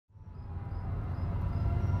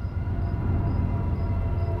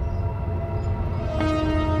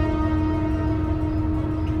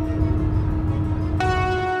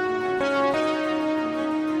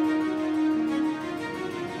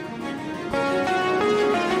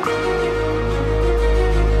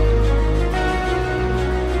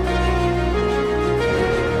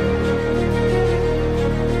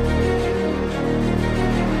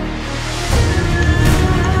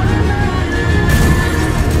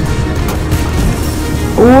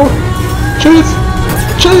Cheese!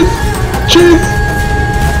 Cheese! Cheese!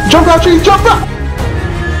 Jump out, cheese! Jump out!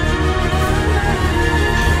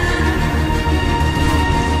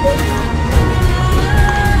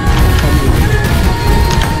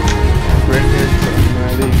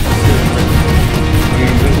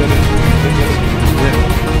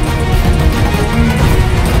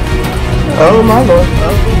 Oh my lord. No!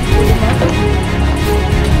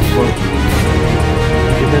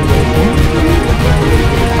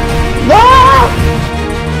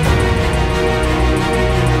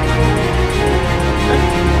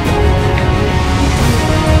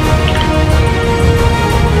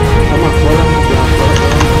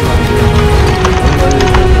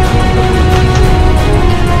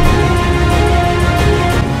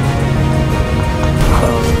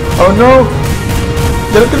 Oh no!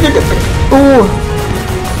 Get it. Ooh!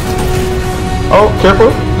 Oh,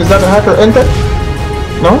 careful! Is that a hacker enter?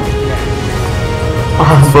 No?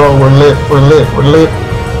 Ah, bro, we're lit.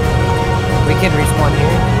 We can respawn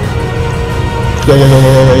here.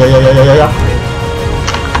 Yeah.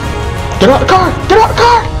 Get out the car!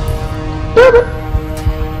 Damn it!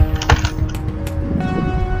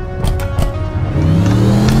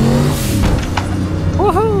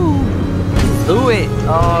 Woohoo! Do it!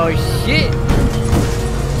 Oh shit!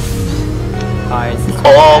 Alright,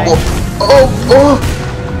 Oh!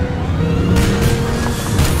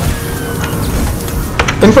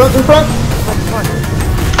 In front!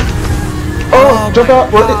 Oh, jump out!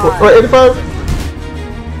 We're 85!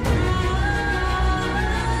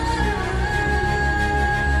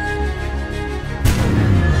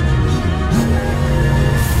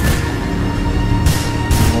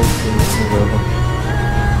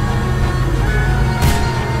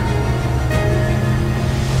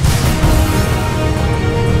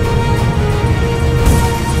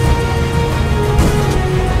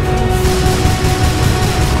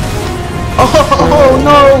 Oh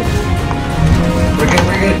no! We're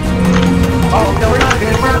good. Oh no, we're not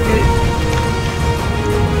good.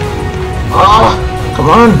 Ah! Come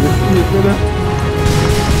on!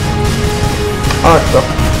 Alright, so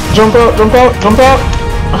jump out!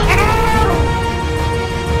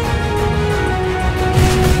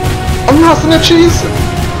 I'm lost in the cheese!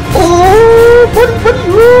 Oh! What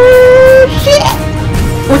shit!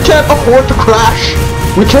 We can't afford to crash!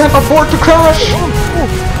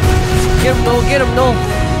 Get him, no!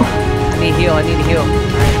 I need to heal.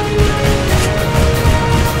 Alright.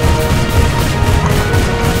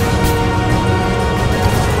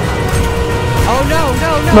 Oh no!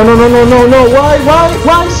 No!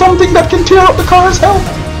 Why something that can tear up the car's health?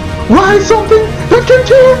 Why something that can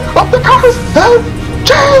tear up the car's health?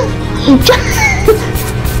 Cheese!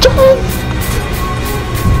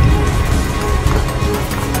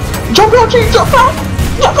 Jump out, cheese!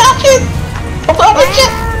 Okay.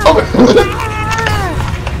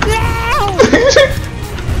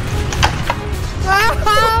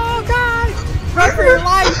 Oh god! Run for your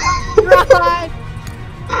life! Run!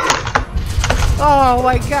 Oh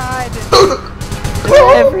my god!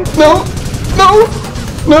 No!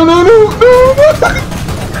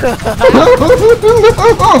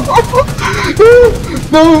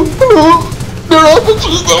 They're all the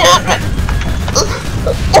cheese there!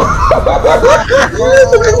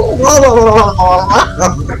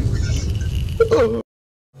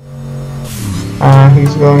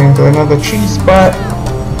 He's going into another cheese spot.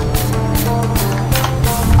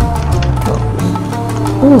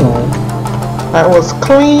 Ooh, that was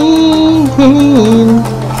clean,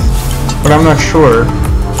 but I'm not sure.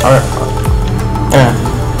 Alright, yeah,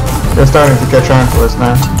 they're starting to catch on to us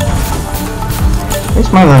now. At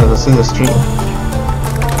least mine wanted to see the street.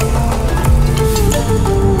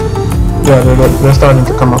 Yeah, they're starting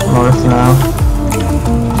to come up north now.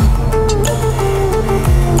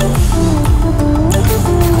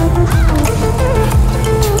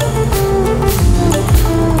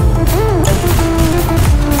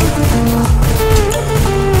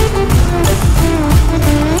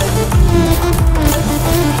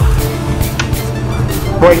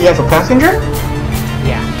 Wait, he has a passenger?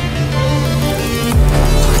 Yeah.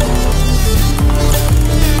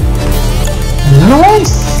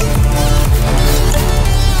 Nice!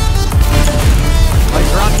 Oh,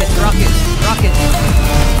 it's rockets.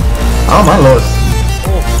 Oh my lord.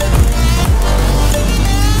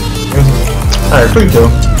 Alright, free kill.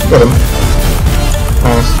 Get him.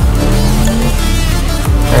 Nice.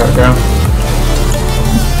 There we go.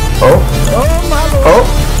 Oh my lord.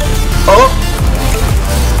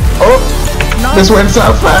 Oh! Nice. This went so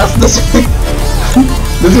fast. This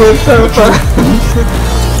went so fast.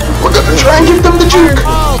 We're gonna try and get them the juke.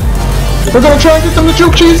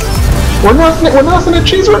 Cheese. We're nothing it,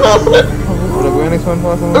 cheese. We're nothing it. next one,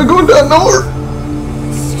 I'm going down nowhere.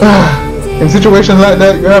 In situations like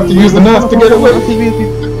that, you have to use the NAS to get away.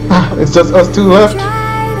 It's just us two left.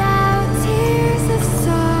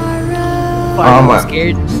 I'm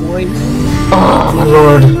scared, boy. Oh my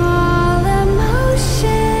lord.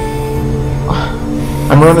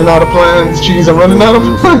 I'm running out of plans. Jeez, I'm running out of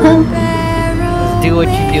plans. Do what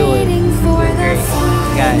you're doing.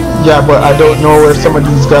 Yeah, but I don't know where some of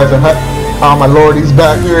these guys are. Oh my lord, he's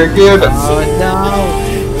back here again. Oh no.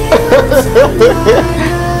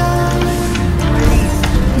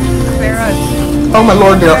 Oh my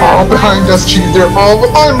lord, they're all behind us, cheese. They're all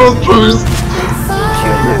behind us, cheese.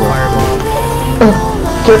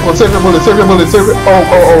 Careful, save your bullet, save your bullet, save your...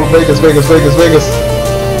 Oh, Vegas. Oh,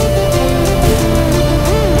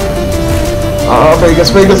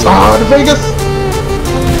 Vegas. Oh, the Vegas.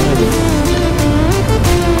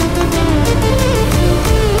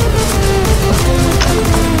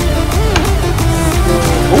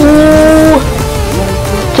 Ooh.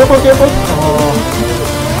 Careful. Oh.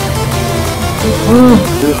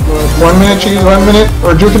 1 minute, cheese, 1 minute.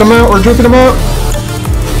 We're juking them out.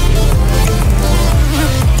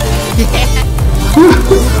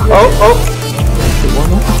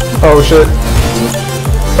 Oh shit.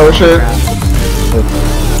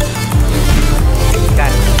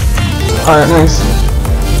 Alright, nice.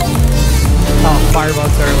 Oh,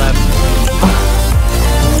 fireballs to our left.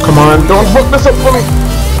 Come on, don't fuck this up for me.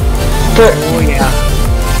 Okay. Oh yeah.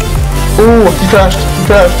 Ooh, he crashed.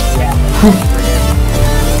 Yeah.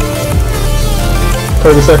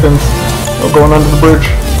 30 seconds. We're going under the bridge.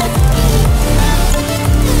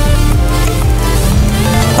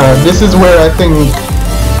 This is where I think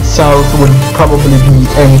South would probably be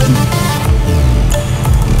empty.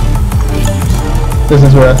 This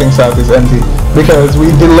is where I think South is empty. Because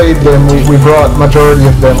we delayed them, we brought majority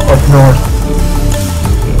of them up north.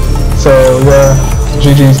 So yeah,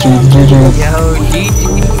 GG's, GG's. Yo,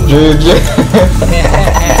 GG.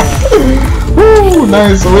 Woo,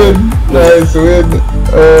 nice win. Nice win.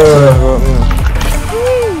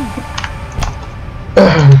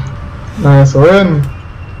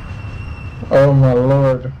 Oh my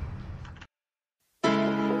lord.